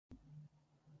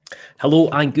Hello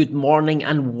and good morning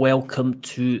and welcome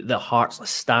to the Hearts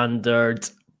Standard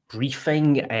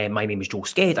briefing. My name is Joel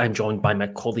Sked. I'm joined by my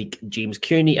colleague James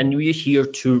Kearney and we're here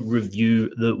to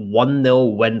review the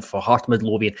 1-0 win for Hearts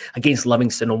Midlothian against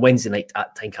Livingston on Wednesday night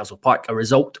at Tynecastle Park, a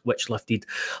result which lifted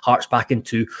Hearts back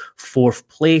into 4th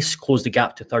place, closed the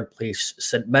gap to 3rd place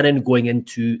St Mirren going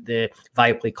into the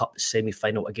Viaplay Cup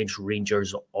semi-final against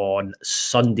Rangers on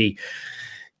Sunday.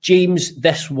 James,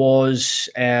 this was...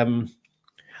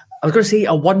 I was going to say a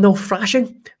 1-0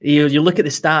 thrashing. You look at the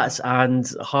stats and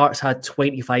Hearts had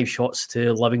 25 shots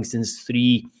to Livingston's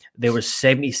 3. There was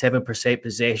 77%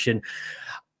 possession.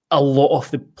 A lot of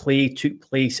the play took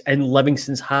place in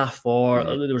Livingston's half, or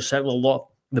there was certainly a lot of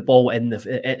the ball in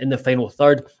the final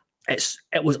third. It's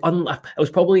a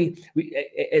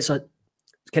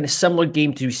kind of similar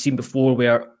game to we've seen before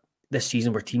where this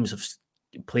season where teams have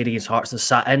played against Hearts and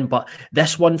sat in, but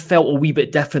this one felt a wee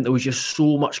bit different. There was just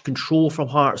so much control from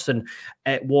Hearts, and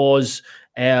it was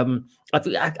I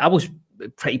was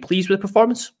pretty pleased with the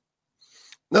performance.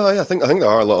 No, I think there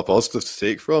are a lot of positives to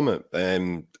take from it.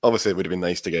 Obviously, it would have been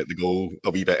nice to get the goal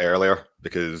a wee bit earlier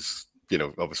because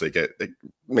obviously it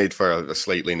made for a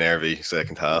slightly nervy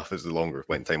second half as the longer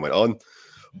time went on.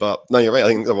 But no, you're right. I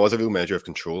think there was a real measure of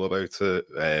control about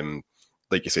it.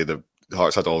 Like you say, the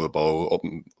Hearts had all the ball.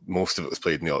 Most of it was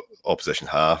played in the opposition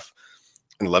half.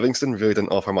 And Livingston really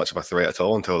didn't offer much of a threat at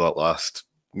all until that last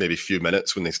maybe few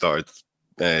minutes when they started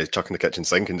chucking the kitchen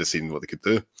sink and just seeing what they could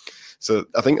do. So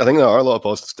I think there are a lot of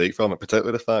positives to take from it,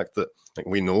 particularly the fact that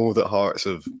we know that Hearts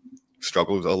have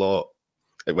struggled a lot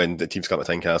when the teams come to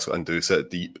Tynecastle and do sit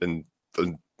deep and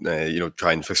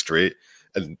try and frustrate.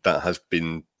 And that has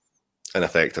been an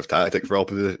effective tactic for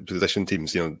opposition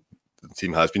teams. The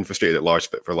team has been frustrated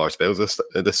for large spells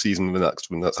this season when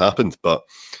that's happened. But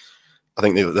I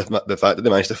think the fact that they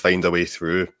managed to find a way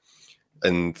through,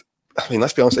 and I mean,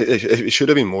 let's be honest, it should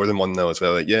have been more than 1-0 as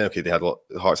well.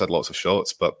 The Hearts had lots of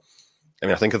shots, but I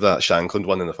mean, I think of that Shankland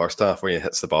one in the first half where he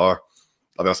hits the bar.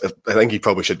 I think he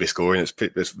probably should be scoring.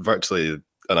 It's virtually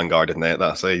an unguarded net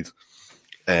that side.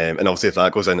 And obviously, if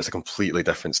that goes in, it's a completely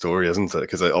different story, isn't it?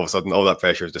 Because all of a sudden, all that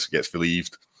pressure just gets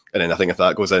relieved. And then I think if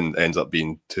that goes in, it ends up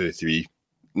being 2-3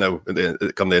 now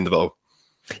come the end of it all.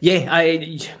 Yeah,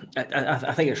 I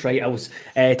think it's right. I was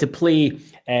to play.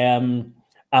 I'm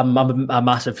a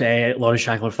massive Lawrence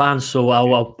Shankland fan, so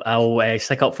I'll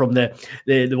stick up from the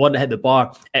one that hit the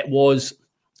bar. It was,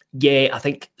 I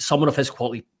think someone of his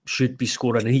quality should be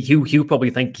scoring, and he'll probably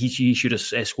think he should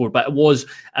have scored, but it was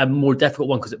a more difficult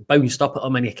one because it bounced up at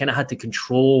him and he kind of had to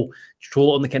control it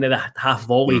on the kind of the half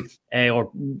volley or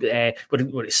when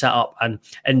it set up and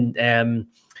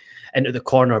into the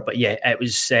corner. But it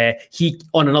was he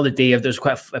on another day. There's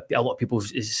quite a lot of people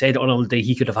said on another day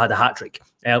he could have had a hat trick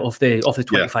of the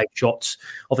 25 shots.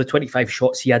 Of the 25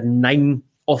 shots, he had 9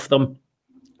 of them.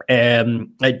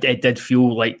 It did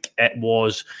feel like there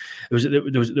was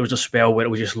a spell where it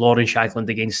was just Lawrence Shankland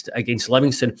against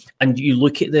Livingston, and you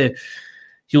look at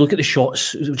the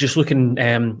shots. Just looked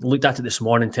at it this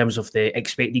morning in terms of the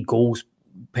expected goals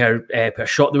per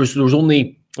shot. There was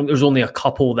only a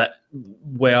couple that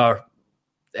were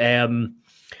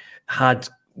had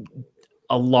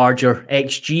a larger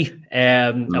XG.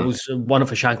 It was one of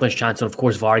a Shankland's chance, and of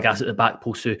course Vargas at the back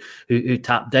post who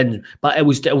tapped in. But it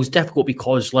was difficult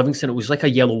because Livingston, it was like a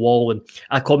yellow wall. And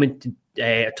I commented,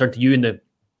 I turned to you in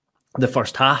the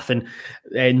first half and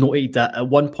noted that at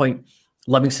one point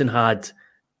Livingston had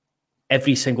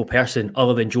every single person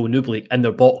other than Joe Newbley in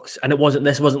their box, and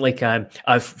this wasn't like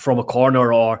from a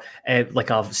corner or like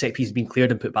a set piece being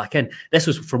cleared and put back in. This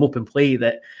was from open play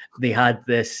that they had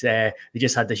this. They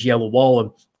just had this yellow wall,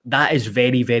 and that is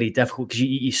very, very difficult because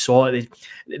you saw it,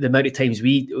 the amount of times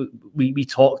we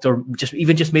talked or just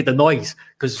made the noise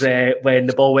because when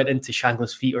the ball went into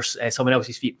Shankland's feet or someone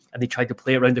else's feet and they tried to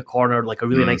play around the corner like a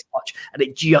really nice touch, and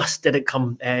it just didn't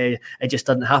come. It just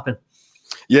didn't happen.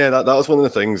 Yeah, that was one of the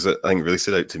things that I think really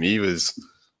stood out to me was,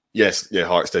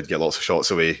 Hearts did get lots of shots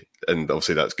away, and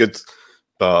obviously that's good.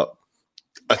 But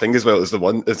I think as well as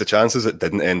the chances that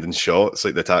didn't end in shots,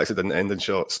 like the attacks that didn't end in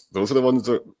shots, those are the ones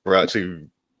that were actually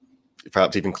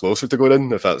perhaps even closer to going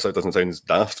in, if that doesn't sound as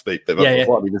daft. But what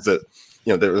I mean is that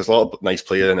there was a lot of nice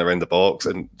play in around the box,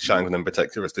 and Shankland in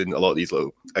particular was doing a lot of these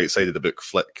little outside of the book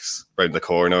flicks around the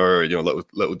corner,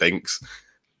 little dinks,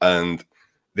 and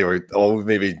they were all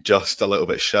maybe just a little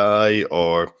bit shy,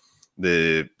 or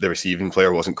the receiving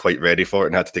player wasn't quite ready for it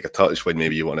and had to take a touch when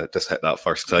maybe you want to just hit that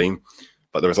first time.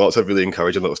 But there was lots of really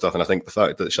encouraging little stuff, and I think the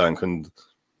fact that Shankland,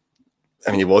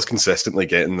 he was consistently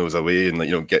getting those away and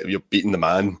you're beating the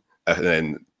man, and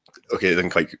then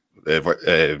didn't quite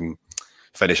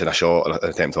finishing a shot, an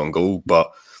attempt on goal, but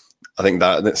I think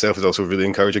that in itself is also really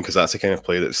encouraging because that's the kind of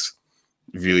play that's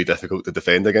really difficult to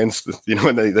defend against. You know,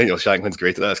 and Shankland's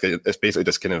great at that. It's basically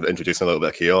just kind of introducing a little bit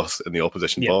of chaos in the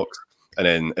opposition box. And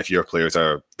then if your players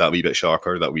are that wee bit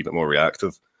sharper, that wee bit more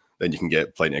reactive, then you can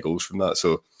get plenty of goals from that.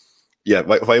 So, yeah,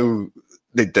 while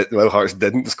Hearts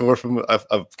didn't score from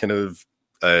a kind of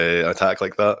an attack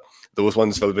like that, those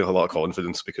ones filled me with a lot of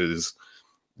confidence because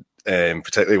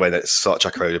particularly when it's such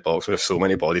a crowded box where there's so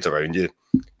many bodies around you,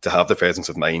 to have the presence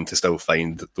of mind to still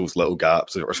find those little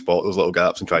gaps or spot those little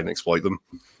gaps and try and exploit them,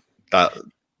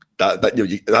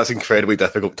 that's incredibly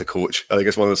difficult to coach. I think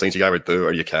it's one of those things you either do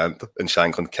or you can't, and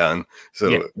Shankland can.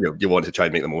 So you want to try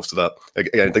and make the most of that.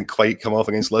 Again, it didn't quite come off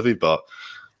against Livy, but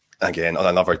again, on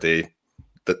another day,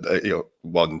 that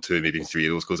 1, 2, maybe 3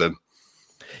 of those goes in.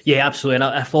 Yeah, absolutely. And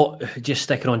I thought, just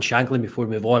sticking on Shankland before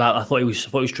we move on, I thought he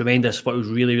was tremendous. I thought he was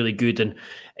really, really good, and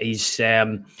he's.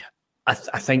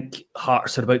 I think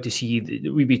Hearts are about to see.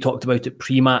 We talked about it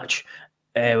pre-match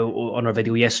on our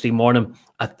video yesterday morning,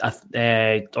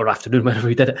 or afternoon, whenever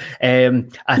we did it.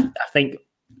 I think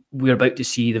we're about to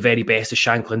see the very best of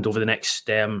Shankland over the next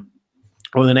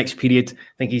period. I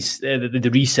think he's the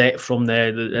reset from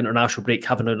the international break,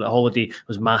 having a holiday,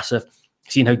 was massive.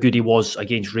 Seeing how good he was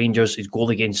against Rangers, his goals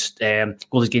against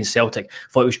Celtic,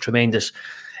 thought it was tremendous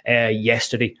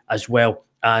yesterday as well,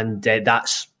 and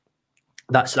that's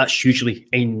hugely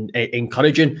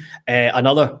encouraging.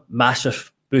 Another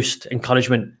massive boost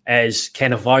encouragement is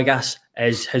Kenneth Vargas,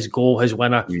 as his goal, his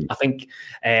winner. I think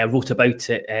I wrote about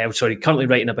it. Currently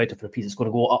writing about it for a piece that's going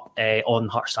to go up on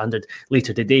Hearts Standard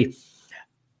later today.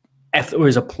 If there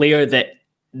was a player that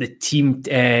the team,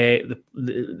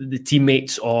 the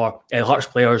teammates or Hearts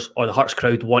players or the Hearts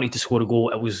crowd wanted to score a goal,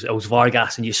 it was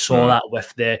Vargas, and you saw that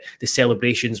with the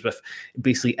celebrations, with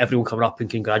basically everyone coming up and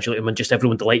congratulating him, and just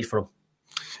everyone delighted for him.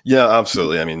 Yeah,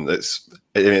 absolutely. I mean,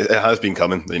 it has been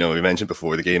coming. You know, we mentioned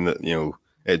before the game that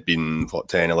it'd been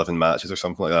 10, 11 matches or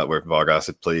something like that where Vargas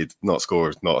had played, not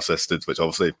scored, not assisted, which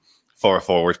obviously for a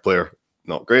forward player,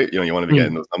 not great. You want to be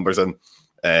getting those numbers in.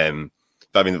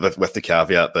 But I mean, with the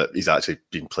caveat that he's actually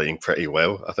been playing pretty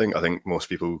well, I think most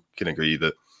people can agree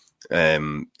that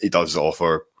he does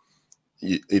offer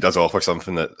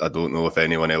something that I don't know if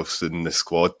anyone else in the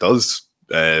squad does.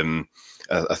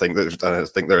 I think there is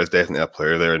definitely a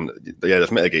player there, and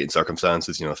there's mitigating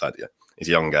circumstances. The fact he's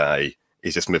a young guy,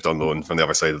 he's just moved on loan from the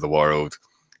other side of the world.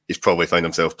 He's probably found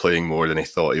himself playing more than he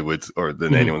thought he would, or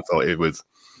than anyone thought he would.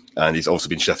 And he's also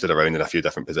been shifted around in a few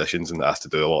different positions and asked to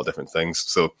do a lot of different things.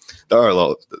 So there are a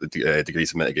lot of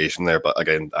degrees of mitigation there. But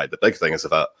again, the big thing is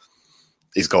that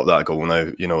he's got that goal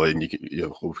now, and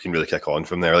we can really kick on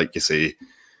from there. Like you say,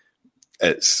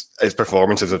 his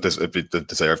performances have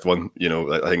deserved one.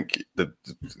 I think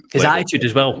his attitude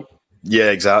as well.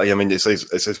 Yeah, exactly. I mean, it's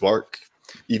his work,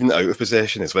 even out of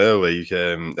possession as well. Like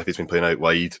if he's been playing out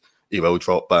wide, he will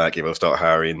drop back. He will start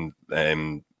harrying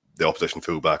the opposition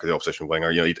fullback or the opposition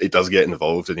winger. He does get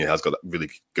involved, and he has got a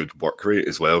really good work rate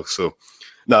as well. So,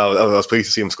 no, I was pleased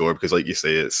to see him score because, like you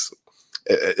say,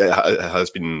 it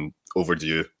has been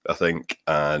overdue, I think,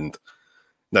 and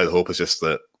now the hope is just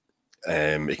that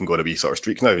he can go on a wee sort of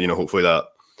streak now. Hopefully that,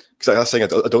 because that's the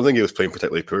thing, I don't think he was playing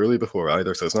particularly poorly before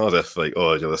either. So it's not as if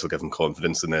this will give him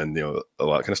confidence, and then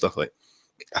all that kind of stuff. Like,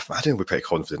 I imagine he'll be pretty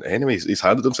confident anyway. He's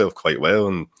handled himself quite well,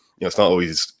 and it's not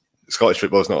always Scottish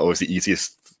football is not always the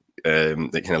easiest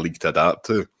kind of league to adapt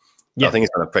to. Yeah. I think he's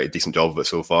done a pretty decent job of it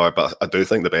so far, but I do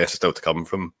think the best is still to come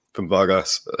from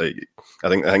Vargas. I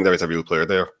think there is a real player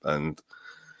there, and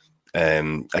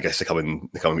I guess the coming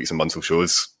weeks and months will show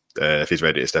us if he's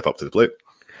ready to step up to the plate.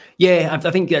 Yeah,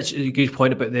 I think that's a good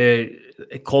point about the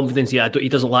confidence. Yeah, he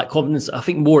doesn't lack confidence. I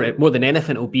think more than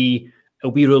anything, it'll be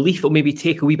relief. It'll maybe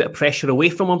take a wee bit of pressure away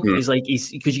from him.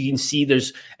 He's because you can see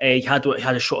there's he had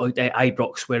a shot at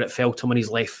Ibrox where it fell to him on his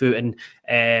left foot, and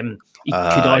he could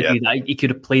argue that he could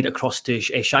have played across to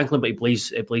Shankland, but he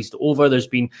blazed it over. There's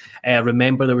been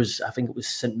remember there was, I think it was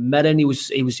St Mirren. He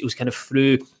was kind of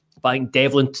through, but I think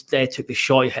Devlin took the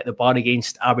shot, he hit the bar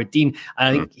against Aberdeen, and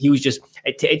I think he was just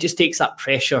it just takes that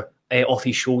pressure off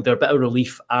his shoulder, a bit of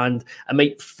relief, and it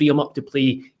might free him up to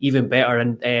play even better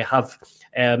and have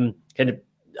kind of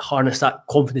harness that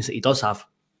confidence that he does have.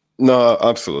 No,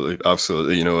 absolutely.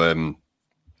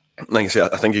 Like I say,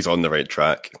 I think he's on the right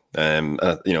track.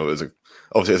 It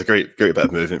was a great bit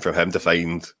of movement from him to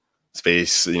find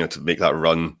space, to make that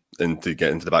run and to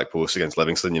get into the back post against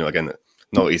Livingston. Again,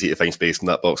 not easy to find space in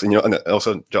that box. And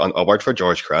also a word for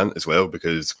George Grant as well,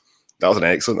 because that was an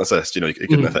excellent assist. He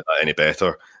couldn't have hit that any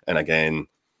better. And again,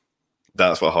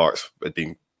 that's what Hearts had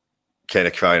been kind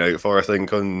of crying out for, I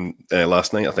think, on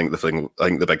last night. I think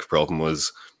the big problem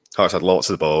was Hearts had lots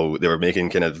of the ball. They were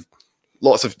making kind of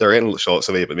they're getting shots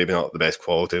away, but maybe not the best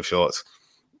quality of shots.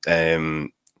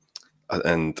 And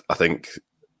I think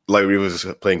Lowry was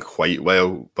playing quite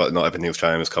well, but not everything he was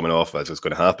trying was coming off as was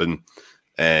going to happen.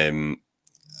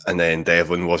 And then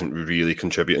Devlin wasn't really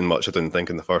contributing much, I didn't think,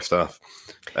 in the first half.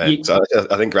 So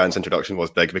I think Grant's introduction was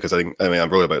big because I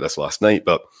wrote about this last night,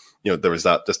 but there was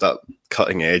that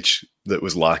cutting edge that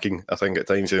was lacking, I think, at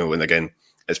times. And again,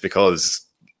 it's because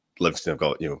Livingston have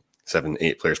got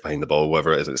 7-8 players behind the ball,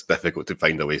 whatever it is, it's difficult to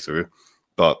find a way through.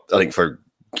 But I think for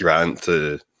Grant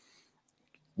to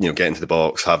get into the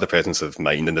box, have the presence of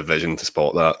mind and the vision to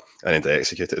spot that, and then to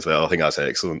execute it as well, I think that's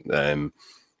excellent.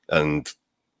 And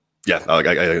yeah, I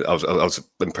was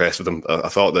impressed with him. I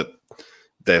thought that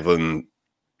Devlin,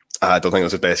 I don't think it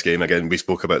was his best game. Again, we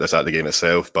spoke about this at the game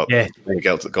itself, but when he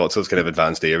got to those kind of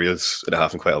advanced areas, and it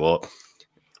happened quite a lot,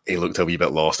 he looked a wee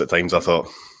bit lost at times, I thought.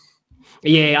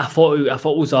 Yeah, I thought it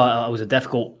was a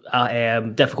difficult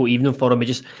evening for him.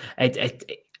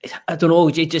 I don't know.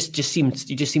 It just seemed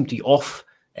to be off,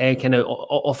 kind of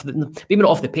off maybe not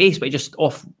off the pace, but just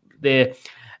off the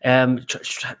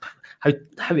how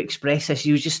to express this.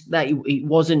 He was just that he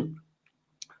wasn't.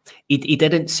 He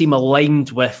didn't seem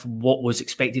aligned with what was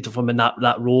expected of him in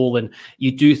that role, and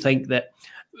you do think that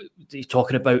he's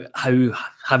talking about how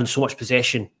having so much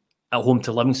possession at home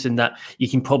to Livingston that you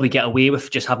can probably get away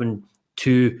with just having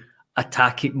two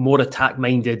more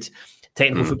attack-minded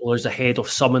technical footballers ahead of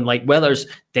someone like whether it's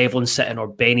Devlin sitting or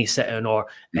Benny sitting or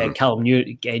Callum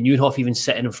Neuenhoff even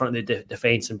sitting in front of the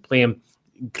defence and playing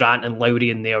Grant and Lowry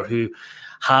in there who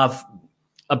have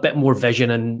a bit more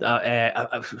vision and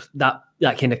that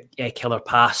kind of killer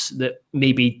pass that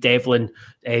maybe Devlin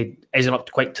isn't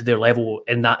up quite to their level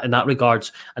in that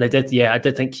regards. And I did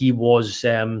think he was.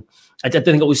 I did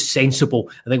think it was sensible.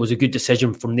 I think it was a good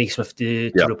decision from Naismith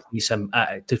to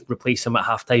replace him at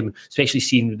half time, especially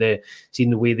seeing the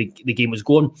way the game was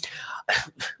going.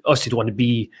 Obviously, don't want to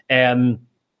be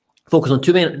focus on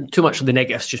too much on the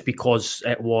negatives just because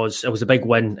it was a big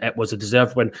win. It was a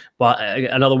deserved win. But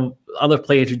another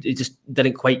player who it just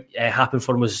didn't quite happen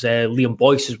for him was Liam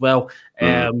Boyce as well.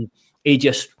 He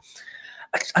just,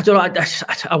 I don't know.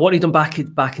 I wanted him back in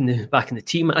the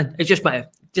team, and it's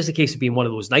just a case of being one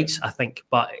of those nights, I think.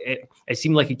 But it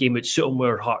seemed like a game that suited him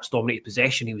where Hearts dominated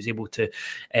possession. He was able to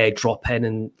drop in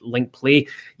and link play.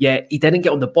 Yeah, he didn't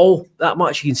get on the ball that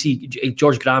much. You can see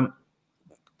George Grant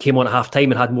came on at half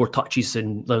time and had more touches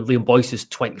than Liam Boyce's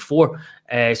 24.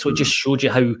 So it just showed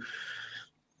you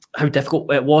how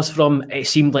difficult it was for him. It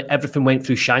seemed like everything went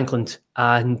through Shankland,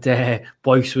 and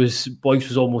Boyce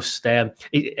was almost.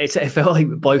 It felt like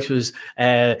Boyce was,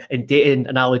 in dating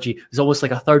analogy, it was almost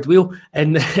like a third wheel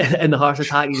in the Hearts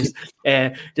attack. He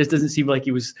just doesn't seem like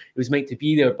he was meant to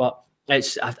be there. But I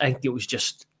think it was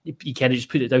just you kind of just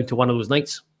put it down to one of those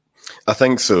nights. I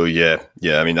think so. Yeah.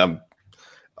 I mean,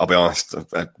 I'll be honest.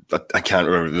 I can't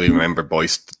really remember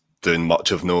Boyce doing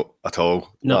much of note at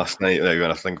all last night. When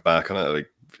I think back on it,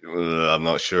 I'm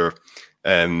not sure.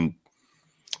 I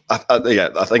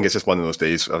think it's just one of those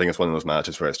days. I think it's one of those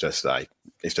matches where it's just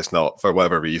not, for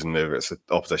whatever reason. Maybe it's the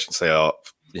opposition set up,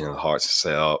 Hearts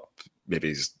set up. Maybe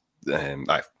he's,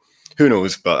 who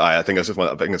knows? But I think it's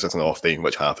just an off day,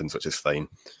 which happens, which is fine.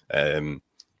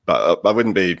 But I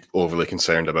wouldn't be overly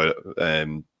concerned about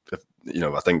it.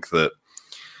 I think that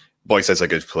Boyce is a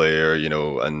good player,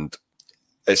 and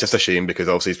it's just a shame because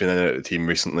obviously he's been in and out of the team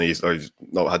recently, or he's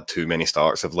not had too many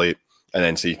starts of late. And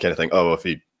then so you kind of think, if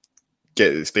he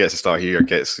gets a start here,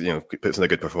 puts in a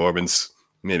good performance,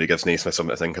 maybe gives Naismith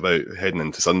something to think about heading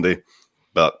into Sunday.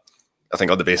 But I think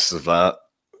on the basis of that,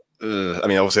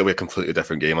 obviously it'll be a completely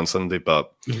different game on Sunday,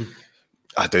 but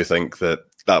I do think that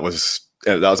was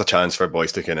a chance for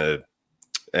Boyce to kind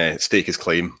of stake his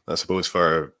claim, I suppose,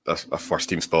 for a first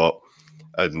team spot.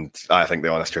 And I think the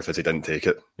honest truth is he didn't take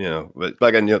it, But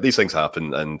again, these things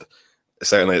happen, and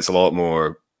certainly it's a lot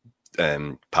more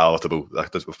palatable, a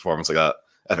performance like that,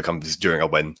 if it comes during a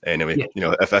win. Anyway,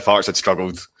 if Hearts had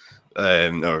struggled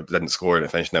or didn't score and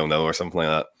it finished 0-0 or something like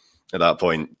that, at that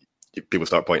point people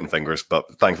start pointing fingers.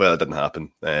 But thankfully that didn't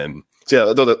happen. So yeah,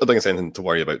 I don't think it's anything to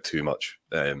worry about too much.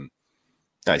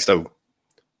 He's still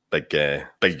big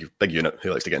unit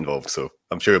who likes to get involved, so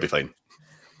I'm sure he'll be fine.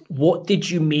 What did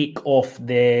you make of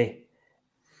the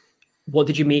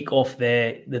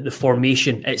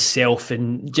formation itself,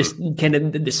 and just kind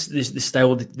of the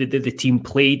style the team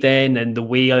played in, and the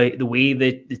way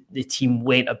the team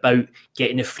went about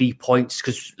getting the 3 points?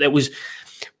 Because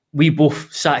we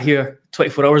both sat here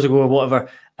 24 hours ago or whatever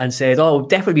and said, "Oh,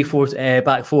 definitely be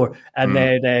back four," and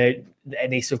then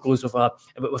Naismith goes with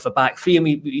a back three. And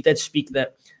we did speak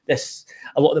that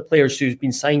a lot of the players who've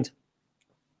been signed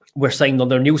were signed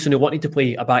under Nielsen, who wanted to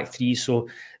play a back three. So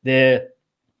the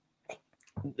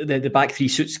back three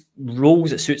suits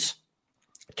roles. It suits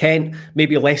Kent,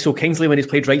 maybe less so Kingsley when he's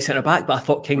played right centre back, but I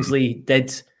thought Kingsley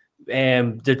did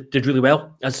really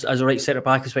well as a right centre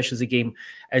back, especially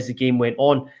as the game went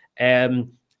on.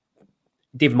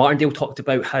 Dave Martindale talked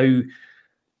about how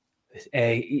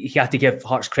he had to give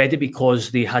Hearts credit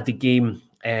because they had the game.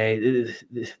 They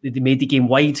made the game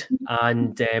wide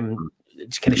and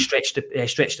just kind of stretched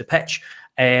the pitch.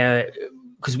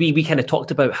 Because we kind of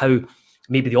talked about how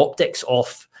maybe the optics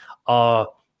of a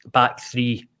back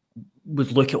three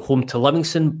would look at home to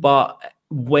Livingston, but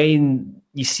when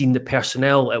you seen the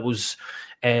personnel, it was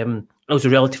a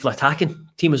relatively attacking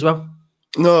team as well.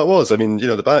 No, it was. I mean,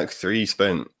 the back three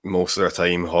spent most of their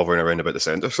time hovering around about the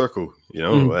centre circle.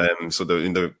 So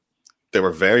they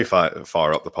were very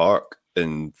far up the park,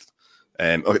 and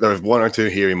there was one or two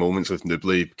hairy moments with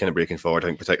Nubly kind of breaking forward. I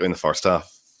think particularly in the first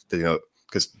half,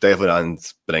 because Devlin and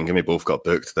Beningame both got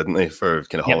booked, didn't they, for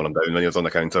kind of hauling him down when he was on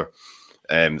the counter.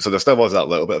 So there still was that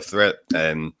little bit of threat.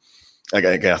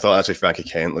 Again, I thought actually Frankie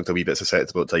Kent looked a wee bit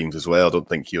susceptible at times as well. I don't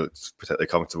think he looked particularly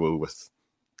comfortable with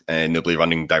Nubly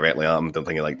running directly at him. Don't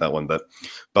think he liked that one bit.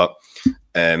 But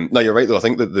no, you're right though. I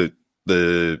think that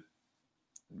the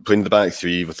playing the back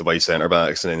three with the wide centre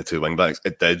backs and then the two wing backs,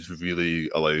 it did really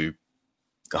allow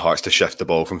Hearts to shift the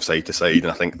ball from side to side,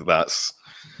 and I think that's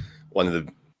one of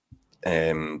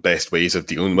the best ways of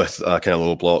dealing with a kind of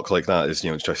low block like that is,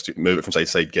 just to move it from side to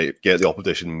side, get the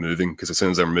opposition moving, because as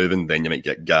soon as they're moving, then you might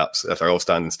get gaps. If they're all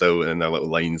standing still in their little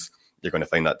lines, you're going to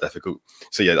find that difficult.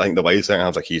 So yeah, I think the wide centre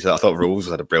halves, like he said, I thought Rose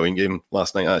had a brilliant game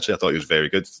last night, actually. I thought he was very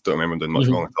good. Don't remember him doing much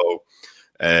wrong at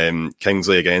all.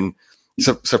 Kingsley, again,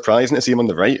 surprising to see him on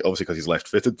the right, obviously because he's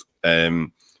left-footed.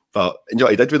 But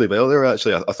he did really well there,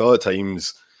 actually. I thought at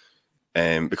times,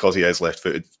 because he is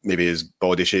left-footed, maybe his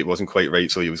body shape wasn't quite right,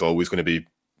 so he was always going to be,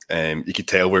 you could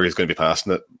tell where he was going to be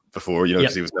passing it before,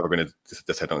 because he was never going to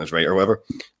just hit on his right or whatever.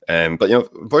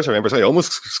 But, boys, I remember, so he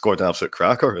almost scored an absolute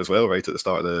cracker as well, right at the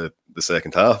start of the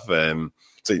second half. So,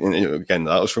 again,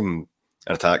 that was from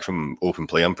an attack from open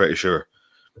play, I'm pretty sure.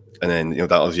 And then,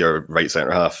 that was your right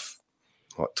centre half,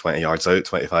 20 yards out,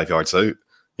 25 yards out.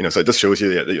 So it just shows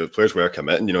you that the players were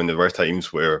committing, and there were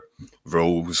times where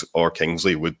Rose or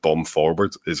Kingsley would bomb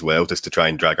forward as well, just to try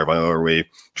and drag our runner away,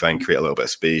 try and create a little bit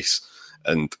of space.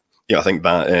 And, I think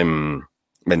that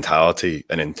mentality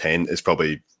and intent is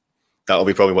that'll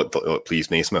be probably what pleased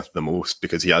Naismith the most,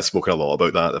 because he has spoken a lot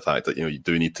about that, the fact that, you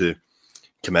do need to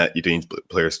commit, you do need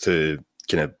players to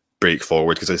kind of break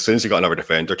forward, because as soon as you got another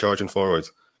defender charging forward,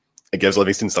 it gives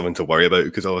Livingston something to worry about,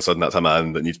 because all of a sudden that's a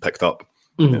man that needs picked up.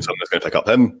 And someone's going to pick up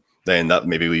him, then that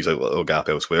maybe leaves a little gap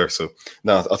elsewhere. So,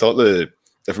 no, I thought the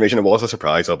information was a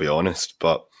surprise, I'll be honest,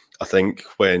 but I think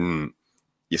when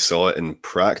you saw it in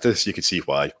practice, you could see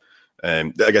why.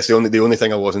 I guess the only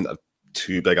thing I wasn't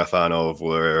too big a fan of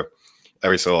were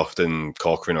every so often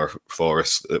Cochrane or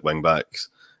Forrest at wing backs.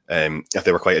 If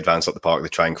they were quite advanced up the park, they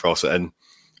try and cross it in,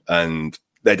 and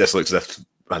they just looked as if,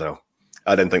 I don't know,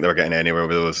 I didn't think they were getting anywhere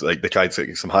with those. Like, they tried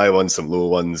to some high ones, some low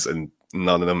ones, and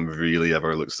none of them really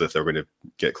ever looks as if they were going to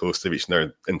get close to reaching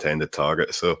their intended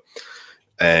target. So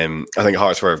I think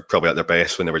Hearts were probably at their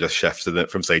best when they were just shifting it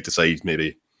from side to side,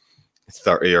 maybe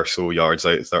 30 or so yards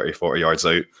out, 30, 40 yards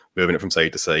out, moving it from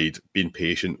side to side, being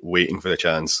patient, waiting for the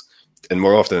chance. And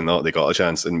more often than not, they got a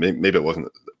chance. And maybe it wasn't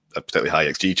a particularly high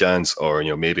XG chance, or,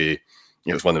 maybe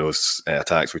it's one of those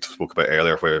attacks we spoke about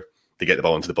earlier where they get the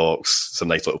ball into the box, some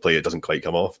nice little play, it doesn't quite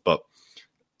come off. But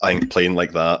I think playing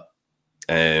like that,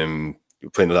 playing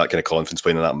with that kind of confidence,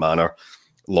 playing in that manner,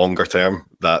 longer term,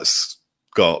 that's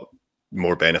got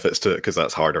more benefits to it, because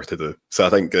that's harder to do. So I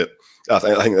think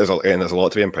there's a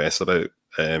lot to be impressed about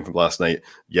from last night.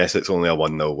 Yes, it's only a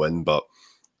 1-0 win, but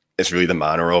it's really the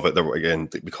manner of it. That, again,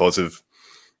 because of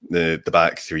the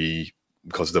back three,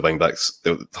 because of the wing backs,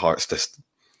 the Hearts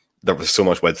there was so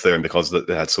much width there, and because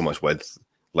they had so much width,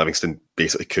 Livingston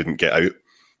basically couldn't get out.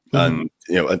 And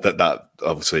that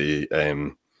obviously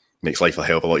makes life a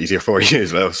hell of a lot easier for you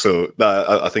as well. So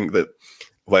I think that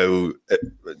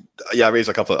I raised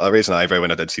an eyebrow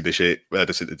when I did see the shape. I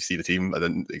did see the team. I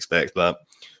didn't expect that,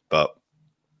 but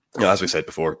as we said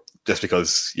before, just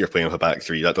because you're playing with a back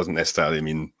three, that doesn't necessarily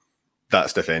mean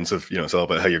that's defensive. It's all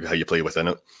about how you play within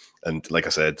it. And like I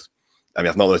said, I mean,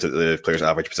 I've not looked at the players'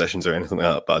 average positions or anything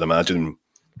like that, but I'd imagine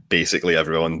basically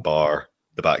everyone bar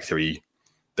the back three,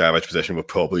 the average position will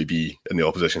probably be in the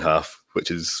opposition half,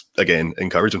 which is, again,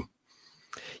 encouraging.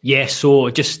 Yeah, so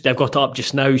I've got it up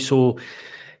just now. So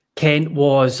Kent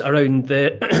was around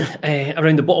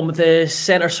the bottom of the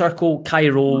centre circle. Kai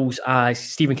Rolls,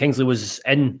 Stephen Kingsley was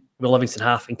in the Livingston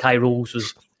half, and Kai Rolls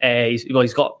was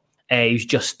He's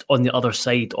just on the other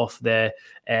side of the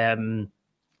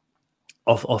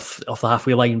of the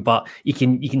halfway line, but you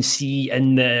can see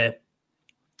in the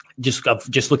just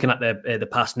looking at the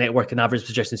pass network and average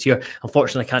possessions here.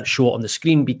 Unfortunately, I can't show it on the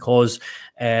screen because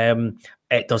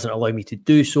it doesn't allow me to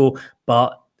do so.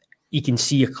 But you can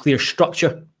see a clear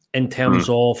structure in terms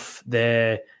of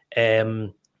the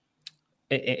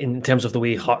in terms of the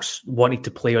way Hearts wanted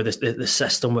to play, or the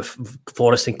system with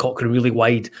Forrest and Cochrane really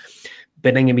wide,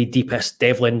 Beningame deepest,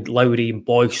 Devlin, Lowry, and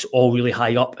Boyce all really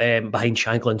high up behind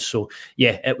Shanklin. So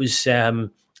yeah, it was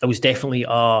definitely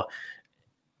a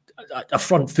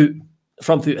front foot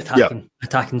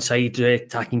attacking side,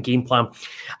 attacking game plan.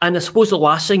 And I suppose the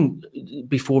last thing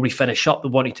before we finish up, we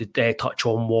wanted to touch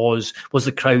on was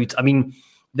the crowd. I mean,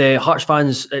 the Hearts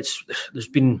fans. There's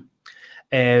been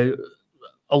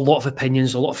a lot of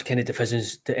opinions, a lot of kind of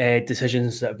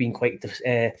decisions that have been quite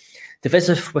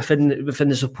divisive within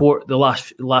the support the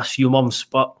last few months.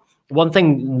 But one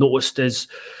thing noticed is,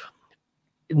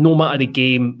 no matter the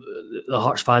game, the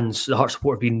Hearts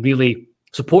support have been really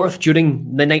supportive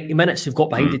during the 90 minutes. They've got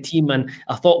behind the team, and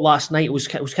I thought last night I was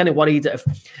kind of worried that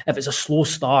if it's a slow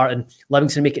start and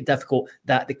Livingston make it difficult,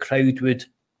 that the crowd would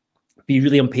be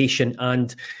really impatient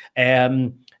and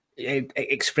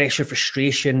express your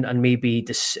frustration and maybe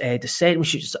dissent,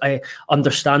 which is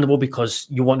understandable because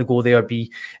you want to go there, be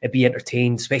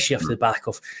entertained, especially after the back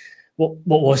of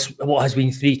what has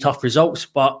been 3 tough results.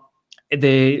 But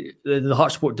the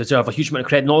Hearts support deserve a huge amount of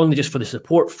credit, not only just for the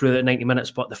support through the 90 minutes,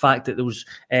 but the fact that there was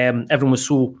everyone was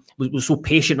so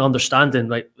patient and understanding,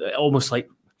 like almost like,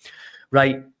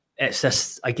 right, it's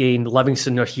this again.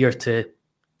 Livingston are here to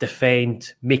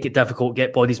defend, make it difficult,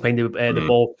 get bodies behind the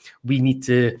ball. We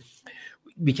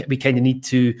kind of need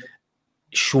to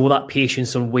show that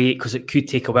patience and wait, because it could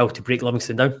take a while to break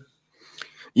Livingston down.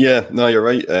 Yeah, no, you're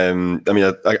right. I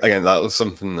mean, again, that was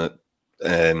something that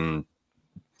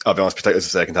I'll be honest, particularly as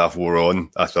the second half wore on,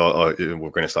 I thought, we're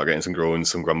going to start getting some groans,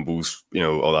 some grumbles,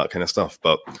 all that kind of stuff.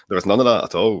 But there was none of that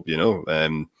at all,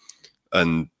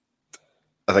 and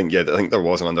I think there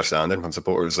was an understanding from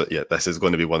supporters that, this is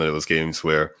going to be one of those games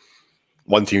where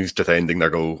one team's defending their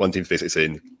goal, one team's basically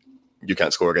saying, you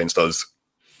can't score against us,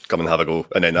 come and have a go.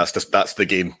 And then that's the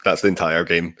game, that's the entire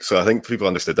game. So I think people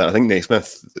understood that. I think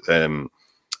Naismith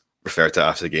referred to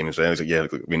after the game as well. He was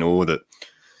like, we know that,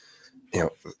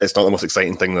 it's not the most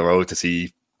exciting thing in the world to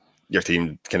see your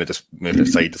team kind of just moving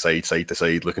side to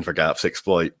side, looking for gaps to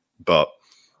exploit. But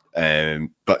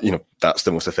that's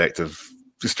the most effective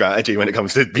strategy when it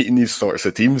comes to beating these sorts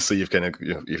of teams. So you've kind of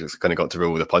you just kind of got to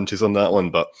roll with the punches on that one.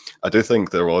 But I do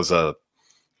think there was an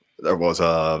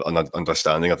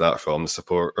understanding of that from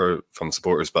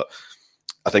supporters. But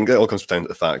I think it all comes down to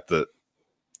the fact that,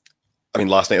 I mean,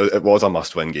 last night it was a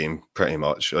must-win game pretty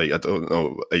much. Like, I don't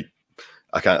know,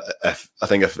 I can't. I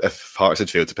think if Hearts had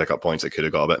failed to pick up points, it could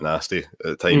have got a bit nasty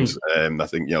at times. I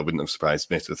think I wouldn't have surprised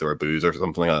me if there were boos or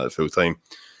something like that at full time.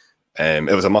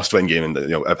 It was a must-win game, and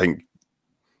I think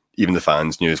even the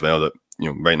fans knew as well that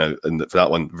right now, and for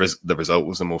that one, the result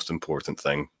was the most important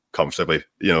thing, comfortably.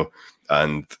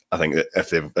 And I think that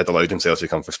if they had allowed themselves to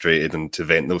become frustrated and to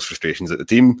vent those frustrations at the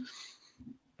team,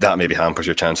 that maybe hampers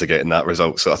your chance of getting that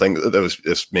result. So I think that there was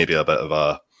just maybe a bit of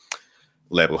a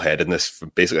level-headedness from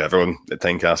basically everyone at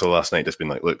Tynecastle last night, just being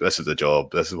like, look, this is the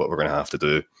job, this is what we're going to have to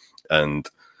do. And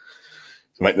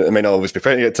it might not always be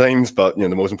pretty at times, but the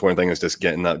most important thing is just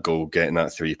getting that goal, getting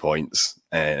that 3 points.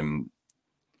 And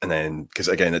then, because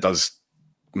again, it does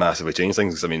massively change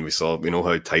things. I mean, we know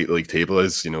how tight the league table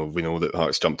is. We know that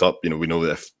Hearts jumped up. We know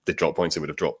that if they dropped points, they would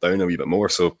have dropped down a wee bit more.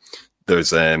 So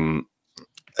there's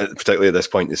particularly at this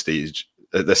stage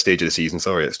of the season,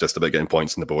 it's just about getting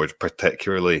points on the board,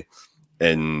 particularly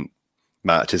in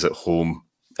matches at home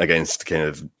against kind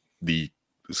of the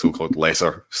so-called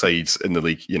lesser sides in the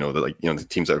league. The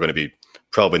teams that are going to be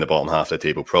probably in the bottom half of the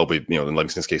table, probably in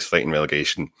Livingston's case fighting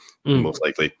relegation, most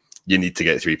likely. You need to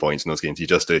get 3 points in those games. You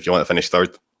just do. If you want to finish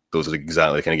third, those are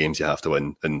exactly the kind of games you have to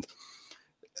win. And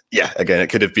yeah, again, it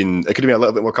could have been a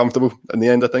little bit more comfortable in the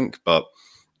end, I think. But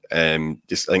I think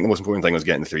the most important thing was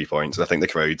getting the 3 points. And I think the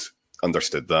crowd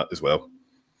understood that as well.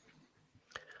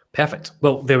 Perfect.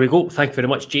 Well, there we go. Thank you very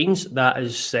much, James. That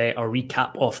is our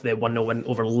recap of the 1-0 win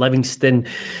over Livingston.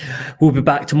 We'll be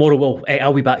back tomorrow. Well,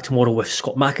 I'll be back tomorrow with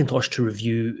Scott McIntosh to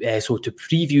review, to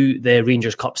preview the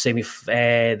Rangers Cup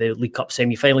the League Cup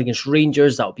semi-final against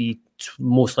Rangers. That'll be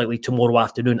most likely tomorrow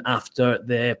afternoon after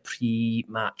the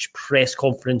pre-match press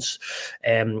conference.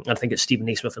 I think it's Stephen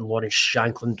Naismith and Lawrence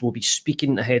Shankland will be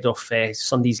speaking ahead of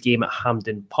Sunday's game at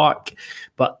Hampden Park.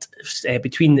 But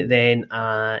between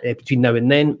now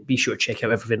and then, be sure to check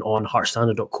out everything on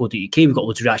heartstandard.co.uk. We've got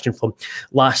loads of reaction from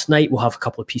last night. We'll have a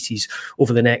couple of pieces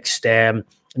over the next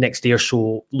day or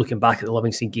so, looking back at the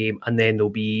Livingston game, and then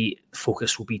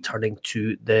focus will be turning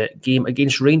to the game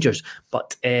against Rangers.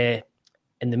 But in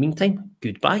the meantime,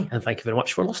 goodbye, and thank you very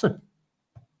much for listening.